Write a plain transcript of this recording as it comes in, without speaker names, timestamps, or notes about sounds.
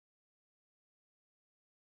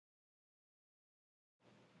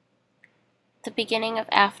The Beginning of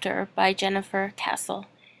After by Jennifer Castle.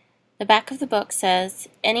 The back of the book says,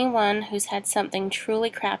 anyone who's had something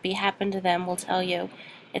truly crappy happen to them will tell you.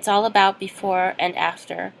 It's all about before and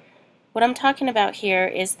after. What I'm talking about here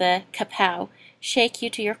is the kapow, shake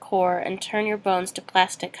you to your core and turn your bones to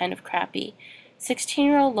plastic kind of crappy.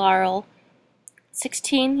 16-year-old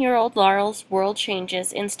Laurel's world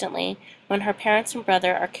changes instantly when her parents and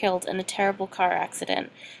brother are killed in a terrible car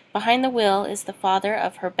accident. Behind the wheel is the father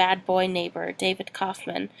of her bad boy neighbor, David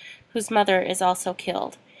Kaufman, whose mother is also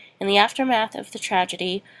killed. In the aftermath of the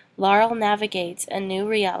tragedy, Laurel navigates a new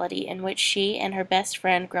reality in which she and her best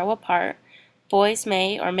friend grow apart. Boys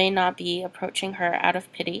may or may not be approaching her out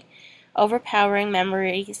of pity. Overpowering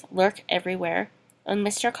memories lurk everywhere, and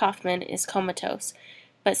Mr. Kaufman is comatose,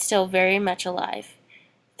 but still very much alive.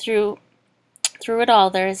 Through it all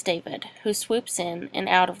there is David, who swoops in and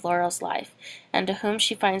out of Laurel's life, and to whom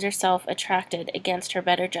she finds herself attracted against her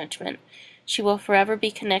better judgment. She will forever be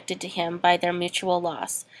connected to him by their mutual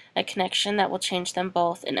loss, a connection that will change them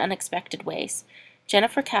both in unexpected ways.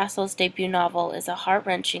 Jennifer Castle's debut novel is a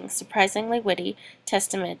heart-wrenching, surprisingly witty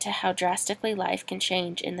testament to how drastically life can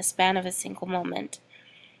change in the span of a single moment.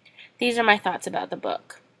 These are my thoughts about the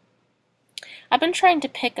book. I've been trying to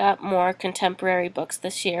pick up more contemporary books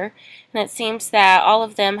this year, and it seems that all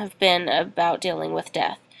of them have been about dealing with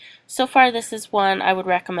death. So far, this is one I would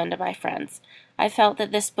recommend to my friends. I felt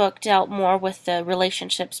that this book dealt more with the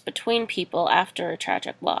relationships between people after a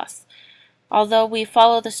tragic loss. Although we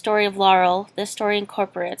follow the story of Laurel, this story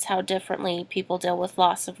incorporates how differently people deal with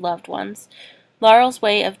loss of loved ones. Laurel's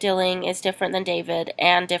way of dealing is different than David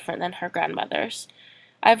and different than her grandmother's.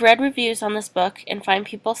 I've read reviews on this book and find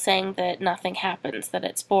people saying that nothing happens, that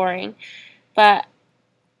it's boring, but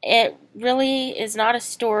it really is not a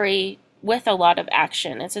story with a lot of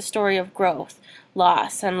action. It's a story of growth,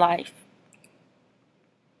 loss, and life.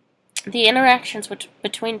 The interactions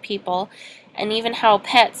between people, and even how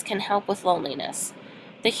pets can help with loneliness.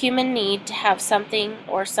 The human need to have something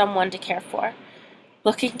or someone to care for.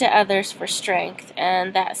 Looking to others for strength,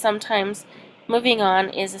 and that sometimes moving on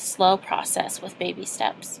is a slow process with baby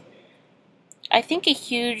steps. I think a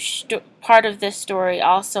huge part of this story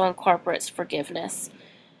also incorporates forgiveness.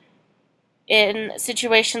 In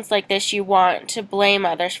situations like this, you want to blame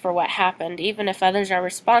others for what happened. Even if others are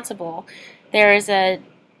responsible, there is a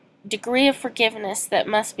degree of forgiveness that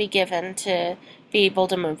must be given to be able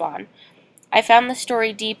to move on. I found the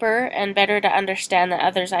story deeper and better to understand than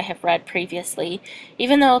others I have read previously.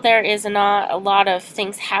 Even though there is not a lot of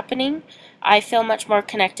things happening, I feel much more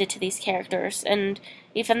connected to these characters, and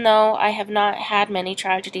even though I have not had many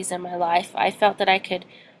tragedies in my life, I felt that I could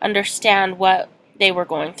understand what they were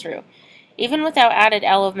going through. Even without added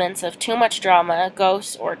elements of too much drama,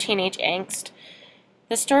 ghosts, or teenage angst,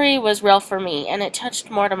 the story was real for me, and it touched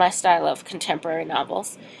more to my style of contemporary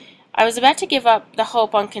novels. I was about to give up the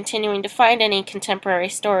hope on continuing to find any contemporary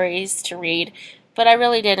stories to read, but I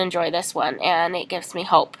really did enjoy this one, and it gives me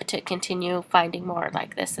hope to continue finding more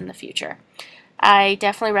like this in the future. I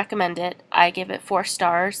definitely recommend it. I give it 4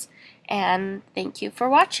 stars, and thank you for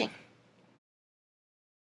watching.